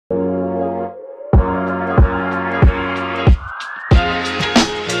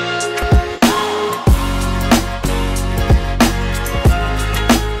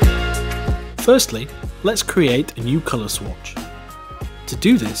Firstly, let's create a new colour swatch. To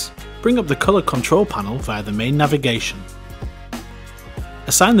do this, bring up the colour control panel via the main navigation.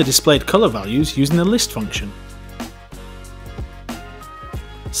 Assign the displayed colour values using the list function.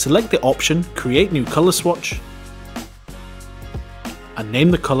 Select the option Create New Colour Swatch and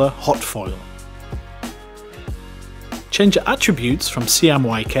name the colour Hot Foil. Change the attributes from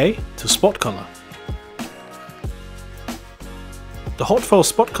CMYK to Spot Color. The Hot Foil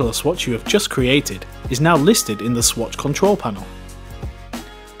Spot Color swatch you have just created is now listed in the Swatch control panel.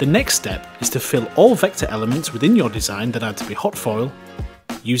 The next step is to fill all vector elements within your design that are to be hot foil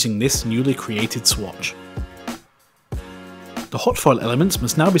using this newly created swatch. The hot foil elements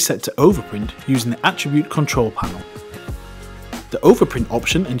must now be set to overprint using the attribute control panel. The overprint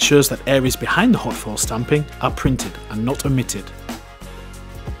option ensures that areas behind the hot foil stamping are printed and not omitted.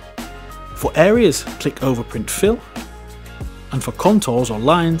 For areas, click Overprint Fill, and for contours or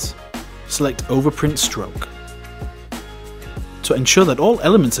lines, select Overprint Stroke. To ensure that all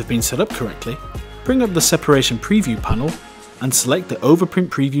elements have been set up correctly, bring up the Separation Preview panel and select the Overprint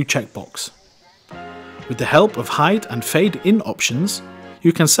Preview checkbox. With the help of Hide and Fade In options,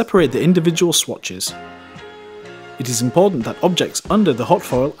 you can separate the individual swatches. It is important that objects under the hot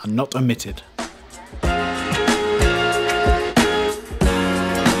foil are not omitted.